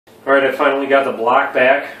Alright, I finally got the block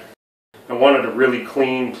back. I wanted a really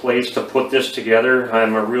clean place to put this together.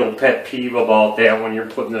 I'm a real pet peeve about that when you're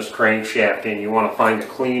putting this crankshaft in. You want to find the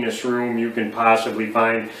cleanest room you can possibly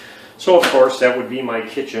find. So of course that would be my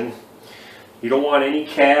kitchen. You don't want any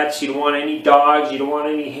cats, you don't want any dogs, you don't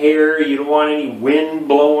want any hair, you don't want any wind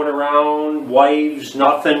blowing around, wives,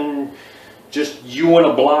 nothing. Just you and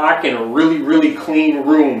a block in a really clean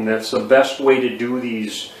room. That's the best way to do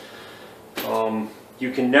these.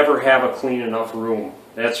 You can never have a clean enough room.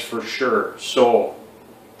 That's for sure. So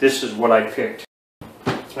this is what I picked.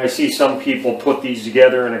 I see some people put these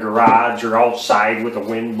together in a garage or outside with the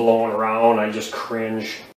wind blowing around. I just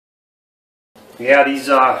cringe. Yeah, these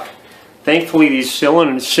thankfully these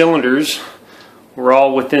cylinders were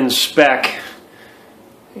all within spec,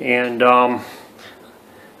 and I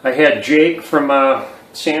had Jake from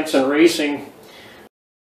Samson Racing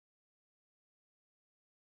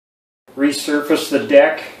resurface the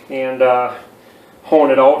deck and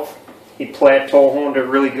hone it out. He plateau honed it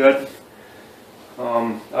really good.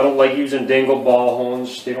 I don't like using dingle ball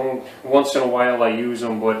hones. They don't. Once in a while I use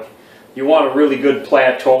them, but you want a really good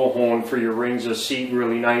plateau hone for your rings to seat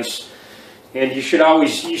really nice. And you should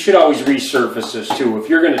always resurface this too. If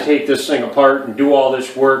you're going to take this thing apart and do all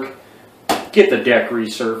this work, get the deck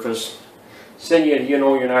resurfaced. So then you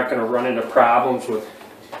know you're not going to run into problems with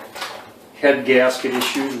head gasket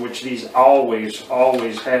issues, which these always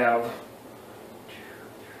have.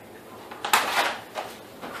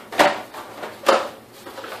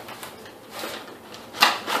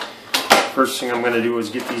 First thing I'm going to do is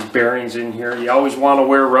get these bearings in here. You always want to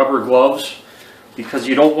wear rubber gloves because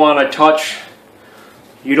you don't want to touch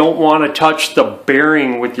the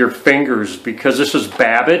bearing with your fingers, because this is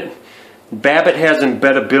Babbitt. Babbitt has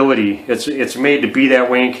embeddability. It's made to be that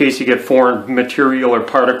way in case you get foreign material or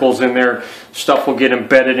particles in there. Stuff will get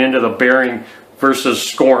embedded into the bearing versus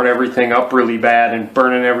scoring everything up really bad and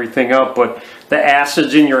burning everything up. But the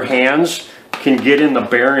acids in your hands can get in the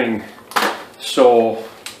bearing. So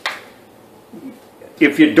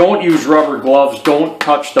if you don't use rubber gloves, don't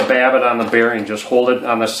touch the Babbitt on the bearing. Just hold it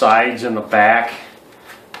on the sides and the back.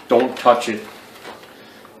 Don't touch it.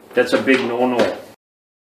 That's a big no-no.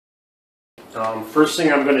 First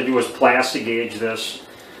thing I'm going to do is plastic gauge this.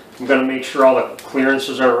 I'm going to make sure all the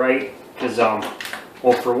clearances are right, because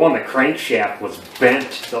well, for one, the crankshaft was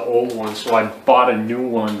bent, the old one, so I bought a new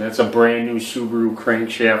one. That's a brand new Subaru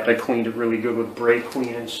crankshaft. I cleaned it really good with brake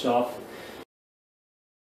clean and stuff.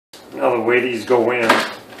 Now the way these go in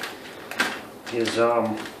is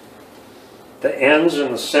the ends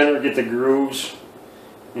in the center get the grooves,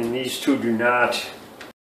 and these two do not.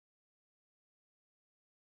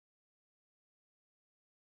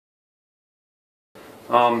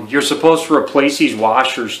 You're supposed to replace these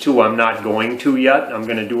washers too. I'm not going to yet. I'm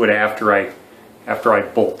going to do it after I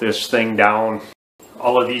bolt this thing down.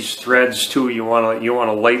 All of these threads too, you want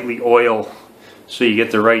to lightly oil so you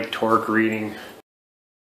get the right torque reading.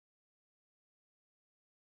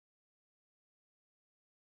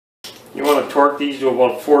 You want to torque these to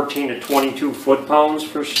about 14 to 22 foot-pounds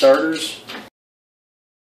for starters.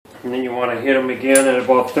 And then you want to hit them again at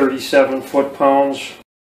about 37 foot-pounds.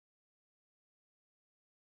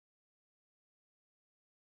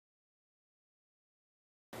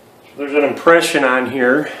 There's an impression on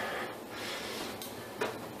here.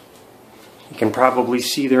 You can probably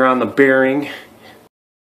see there on the bearing.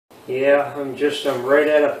 Yeah, I'm right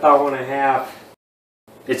at 1.5.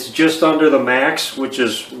 It's just under the max, which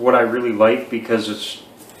is what I really like, because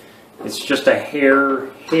it's just a hair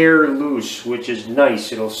loose, which is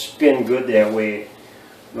nice. It'll spin good that way.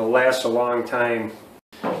 It'll last a long time.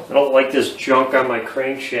 I don't like this junk on my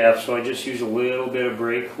crankshaft, so I just use a little bit of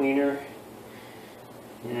brake cleaner.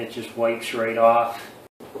 And it just wipes right off.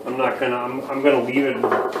 I'm gonna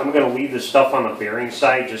leave the stuff on the bearing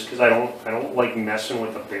side just because I don't like messing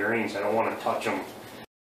with the bearings. I don't want to touch them.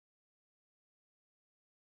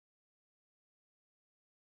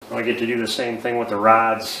 I get to do the same thing with the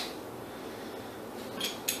rods.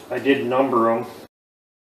 I did number them.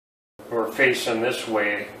 We're facing this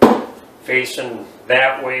way. Facing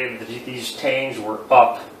that way, these tangs were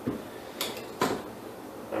up.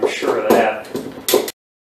 I'm sure of that.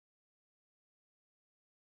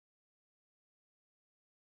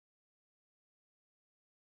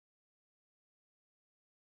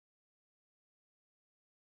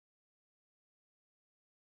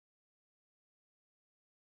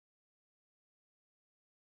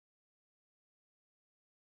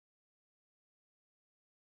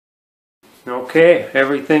 Okay,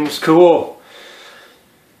 everything's cool.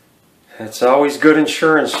 It's always good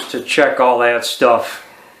insurance to check all that stuff.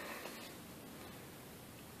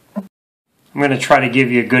 I'm going to try to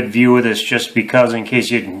give you a good view of this just because, in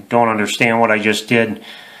case you don't understand what I just did.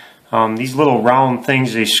 These little round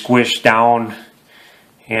things, they squish down,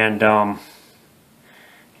 and if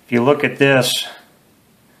you look at this,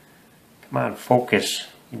 come on, focus,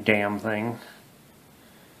 you damn thing.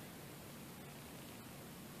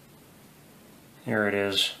 Here it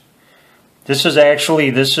is. This is actually,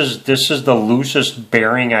 this is the loosest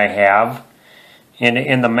bearing I have,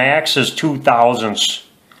 and the max is 2/1000ths.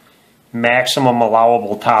 Maximum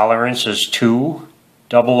allowable tolerance is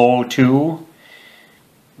 0.02,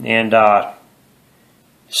 and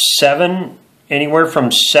anywhere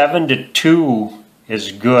from 7 to 2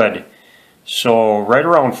 is good. So right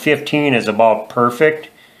around 15 is about perfect,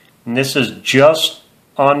 and this is just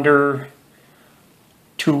under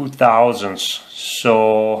 2/1000ths.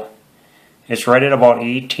 So it's right at about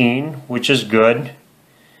 18, which is good.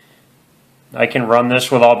 I can run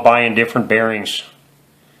this without buying different bearings.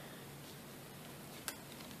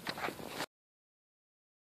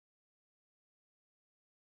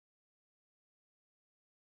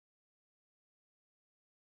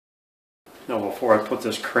 Now, before I put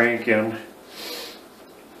this crank in,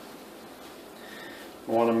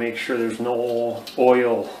 I want to make sure there's no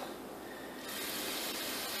oil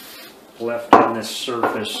left on this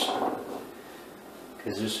surface,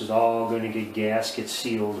 because this is all going to get gasket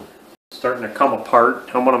sealed. It's starting to come apart.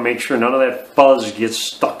 I want to make sure none of that fuzz gets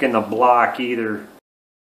stuck in the block either.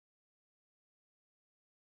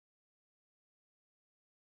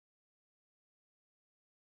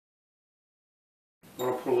 I'm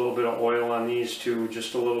going to put a little bit of oil on these too,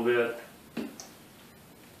 just a little bit,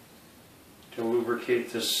 to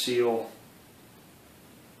lubricate this seal.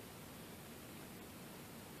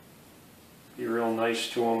 Be real nice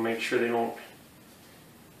to them, make sure they don't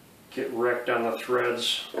get wrecked on the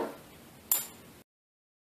threads.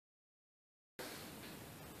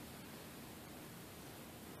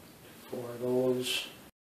 4 of those.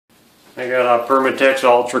 I got a Permatex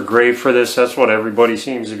Ultra Gray for this. That's what everybody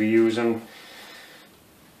seems to be using.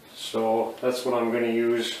 So that's what I'm going to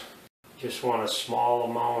use. Just want a small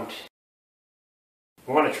amount.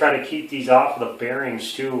 I want to try to keep these off of the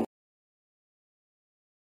bearings too.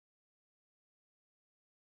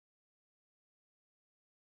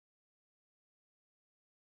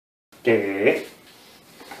 Stay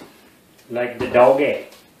like the doggy.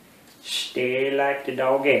 Stay like the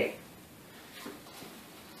doggy.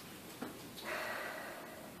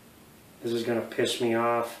 This is going to piss me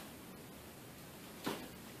off.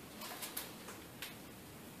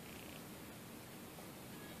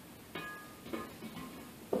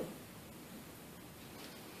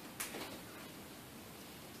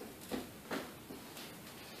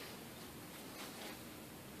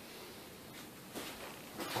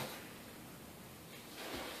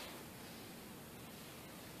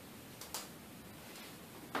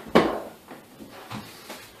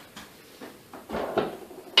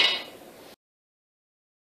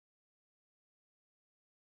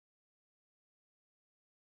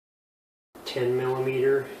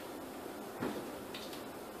 $10mm.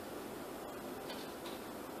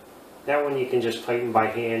 That one you can just tighten by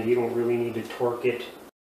hand. You don't really need to torque it.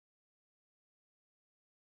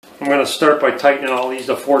 I'm going to start by tightening all these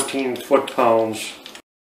to 14 foot-pounds.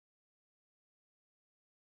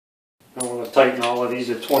 I want to tighten all of these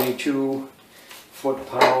to 22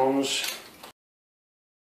 foot-pounds.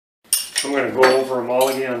 I'm going to go over them all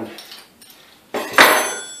again.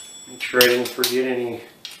 Make sure I didn't forget any.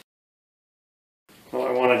 Well,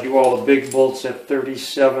 I want to do all the big bolts at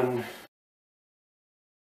 37.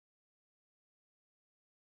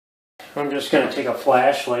 I'm just going to take a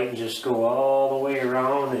flashlight and just go all the way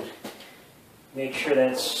around and make sure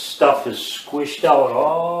that stuff is squished out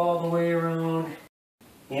all the way around.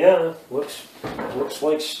 Yeah, looks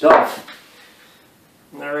like stuff.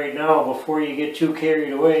 Now right now, before you get too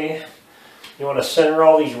carried away, you want to center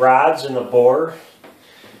all these rods in the bore.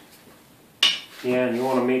 Yeah, and you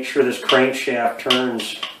want to make sure this crankshaft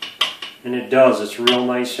turns, and it does. It's real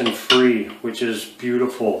nice and free, which is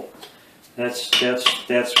beautiful. That's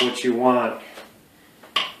what you want.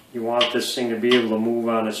 You want this thing to be able to move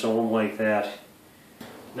on its own like that.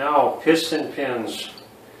 Now, piston pins.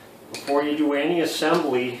 Before you do any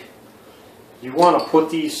assembly, you want to put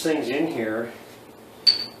these things in here.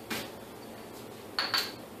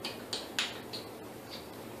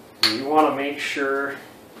 And you want to make sure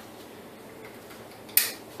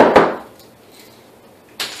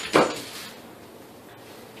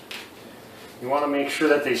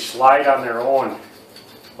that they slide on their own,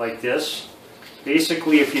 like this.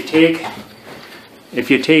 Basically, if you take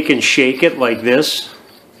and shake it like this,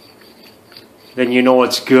 then you know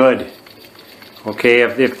it's good. Okay,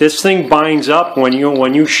 if this thing binds up when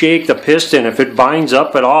you shake the piston, if it binds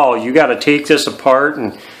up at all, you got to take this apart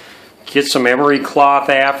and get some emery cloth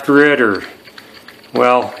after it, or,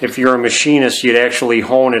 well, if you're a machinist, you'd actually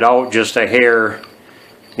hone it out just a hair.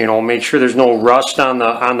 You know, make sure there's no rust on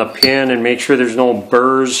the pin, and make sure there's no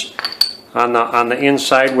burrs on the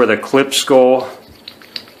inside where the clips go.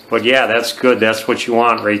 But yeah, that's good. That's what you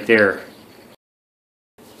want right there.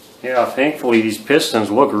 Yeah, thankfully these pistons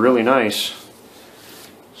look really nice.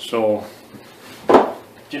 So,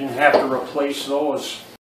 didn't have to replace those.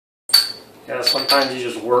 Yeah, sometimes you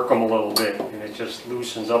just work them a little bit and it just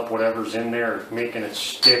loosens up whatever's in there, making it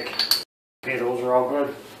stick. Okay, those are all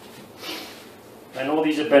good. I know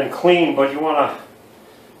these have been cleaned, but you wanna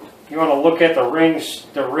look at the rings,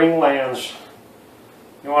 the ring lands.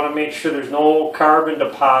 You wanna make sure there's no carbon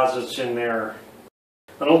deposits in there.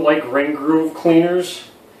 I don't like ring groove cleaners.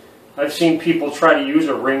 I've seen people try to use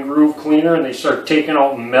a ring groove cleaner and they start taking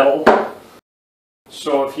out metal.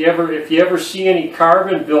 So if you ever see any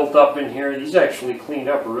carbon built up in here, these actually cleaned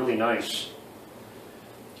up really nice.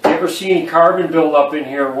 If you ever see any carbon build up in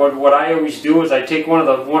here, what I always do is I take one of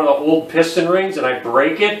the old piston rings and I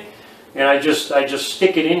break it, and I just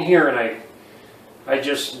stick it in here, and I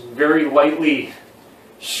just very lightly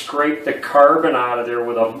scrape the carbon out of there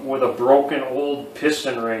with a broken old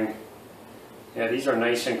piston ring. Yeah, these are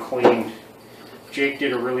nice and clean. Jake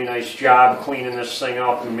did a really nice job cleaning this thing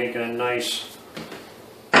up and making it nice.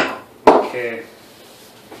 Okay.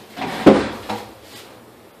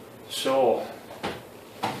 So,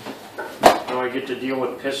 now I get to deal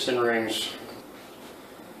with piston rings.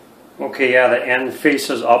 Okay, yeah, the end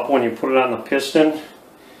faces up when you put it on the piston.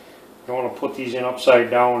 You want to put these in upside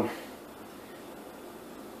down.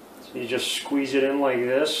 So you just squeeze it in like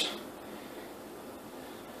this.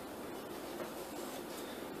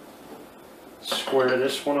 Square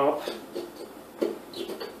this one up.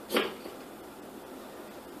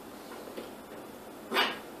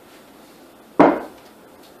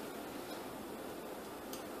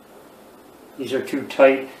 These are too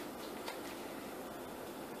tight.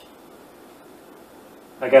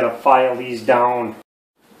 I gotta file these down.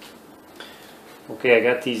 Okay, I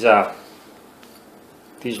got these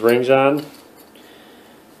rings on.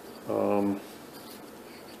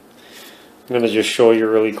 I'm going to just show you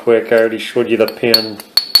really quick. I already showed you the pin.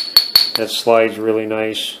 That slides really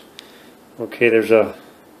nice. Okay, there's a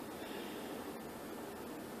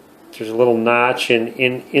little notch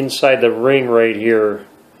inside the ring right here.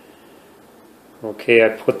 Okay, I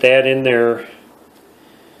put that in there.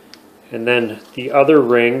 And then the other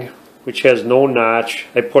ring, which has no notch,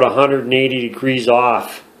 I put 180 degrees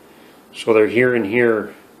off. So they're here and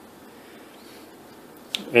here.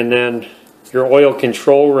 And then your oil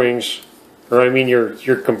control rings, or I mean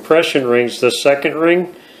your compression rings, the second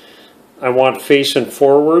ring I want facing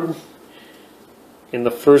forward. In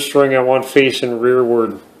the first ring I want facing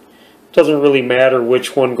rearward. Doesn't really matter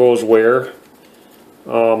which one goes where.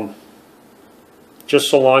 Just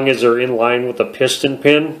so long as they're in line with the piston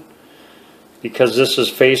pin, because this is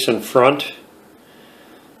facing front.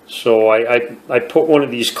 So I put one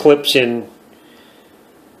of these clips in.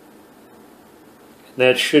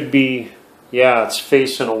 That should be, yeah, it's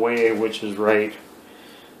facing away, which is right.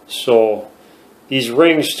 So these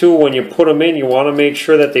rings too, when you put them in, you want to make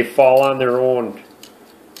sure that they fall on their own.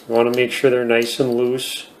 You want to make sure they're nice and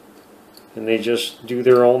loose and they just do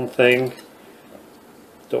their own thing.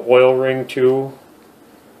 The oil ring too,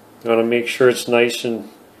 you want to make sure it's nice and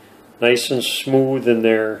smooth in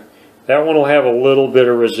there. That one will have a little bit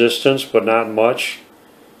of resistance, but not much.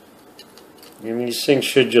 And these things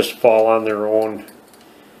should just fall on their own.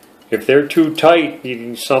 If they're too tight,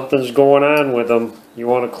 something's going on with them. You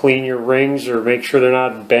want to clean your rings or make sure they're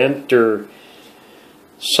not bent or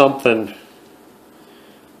something.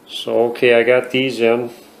 So okay, I got these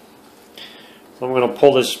in. I'm going to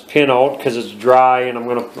pull this pin out because it's dry, and I'm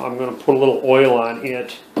going to put a little oil on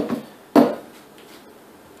it.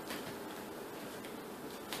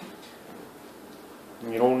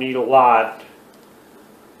 You don't need a lot.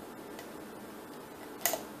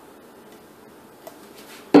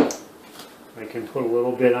 I can put a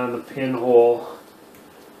little bit on the pinhole.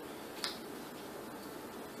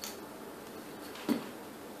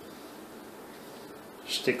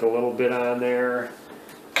 Stick a little bit on there.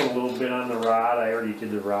 Put a little bit on the rod. I already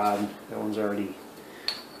did the rod. That one's already...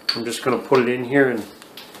 I'm just going to put it in here and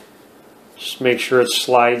just make sure it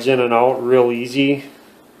slides in and out real easy.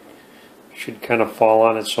 Should kind of fall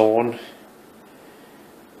on its own.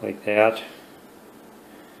 Like that.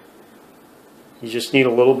 You just need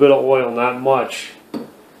a little bit of oil, not much.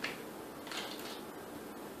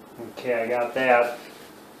 Okay, I got that.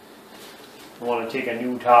 I want to take a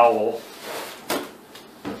new towel.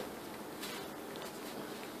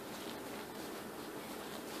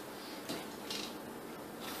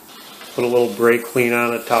 Put a little brake clean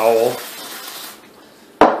on a towel.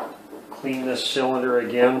 Clean this cylinder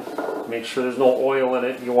again. Make sure there's no oil in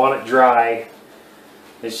it. You want it dry.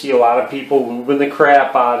 I see a lot of people lubing the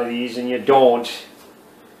crap out of these and you don't.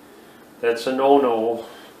 That's a no-no.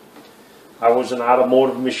 I was an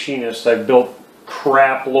automotive machinist. I built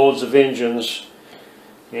crap loads of engines.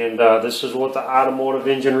 And this is what the Automotive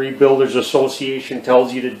Engine Rebuilders Association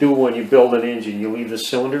tells you to do when you build an engine. You leave the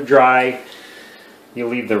cylinder dry. You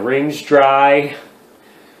leave the rings dry.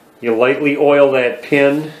 You lightly oil that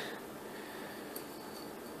pin.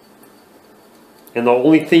 And the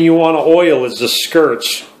only thing you want to oil is the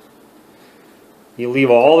skirts. You leave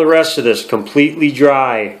all the rest of this completely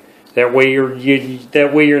dry. That way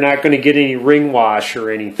you're not going to get any ring wash or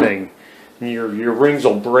anything. And your rings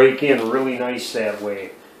will break in really nice that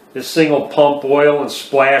way. This thing will pump oil and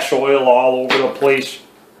splash oil all over the place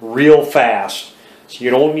real fast. So you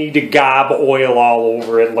don't need to gob oil all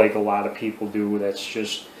over it like a lot of people do. That's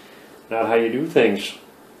just not how you do things.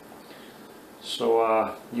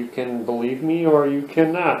 So you can believe me or you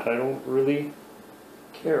cannot. I don't really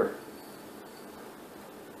care.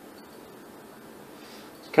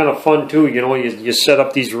 It's kind of fun too, you know, you set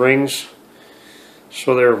up these rings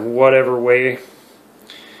so they're whatever way.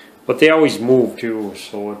 But they always move too,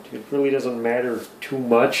 so it really doesn't matter too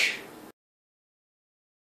much.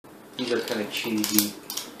 These are kind of cheesy.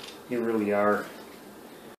 They really are.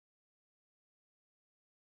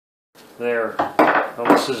 There. Now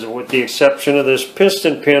this is, with the exception of this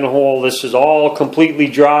piston pin hole, this is all completely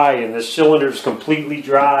dry, and the cylinder is completely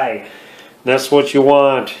dry. And that's what you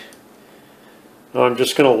want. Now I'm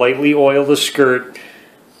just going to lightly oil the skirt.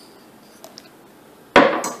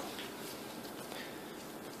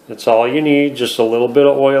 That's all you need, just a little bit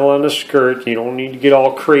of oil on the skirt. You don't need to get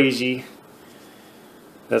all crazy.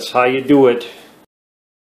 That's how you do it.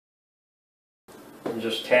 And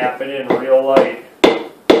just tap it in real light.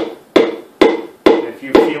 If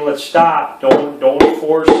you feel it stop, don't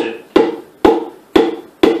force it.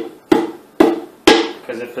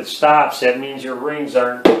 Because if it stops, that means your rings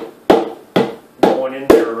aren't going in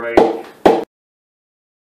there right. You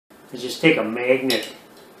just take a magnet.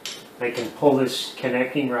 I can pull this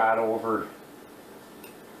connecting rod over.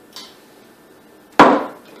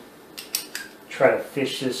 Try to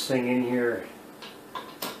fish this thing in here.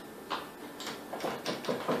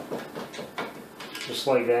 Just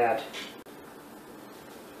like that.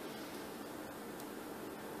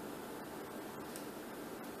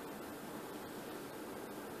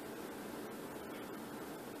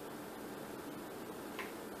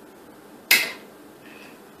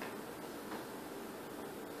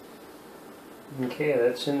 Okay,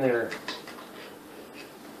 that's in there.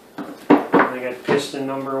 I got piston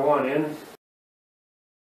number 1 in.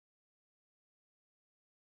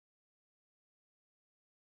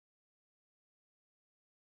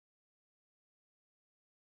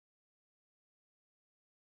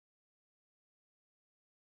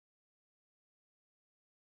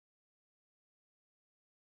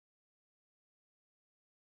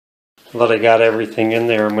 Now that I got everything in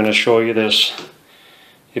there, I'm going to show you this.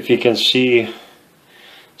 If you can see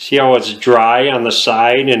how it's dry on the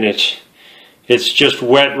side, and it's just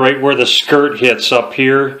wet right where the skirt hits up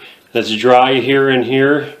here. It's dry here and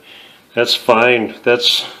here. That's fine.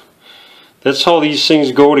 That's how these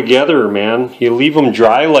things go together, man. You leave them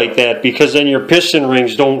dry like that because then your piston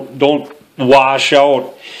rings don't wash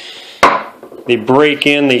out. They break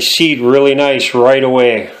in, they seat really nice right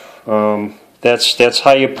away. That's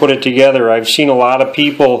how you put it together. I've seen a lot of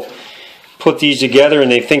people put these together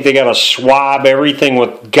and they think they got to swab everything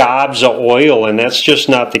with gobs of oil, and that's just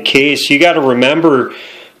not the case. You got to remember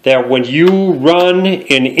that when you run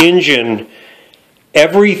an engine,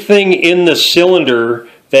 everything in the cylinder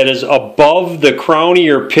that is above the crown of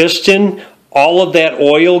your piston, all of that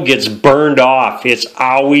oil gets burned off. It's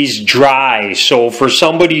always dry. So for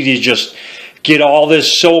somebody to just get all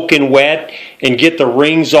this soaking wet and get the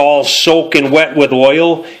rings all soaking wet with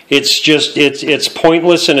oil, it's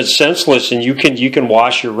pointless and it's senseless, and you can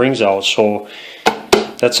wash your rings out. So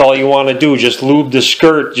that's all you want to do. Just lube the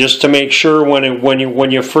skirt just to make sure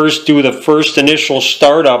when you first do the first initial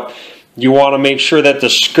startup, you want to make sure that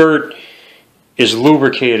the skirt is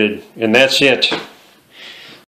lubricated, and that's it.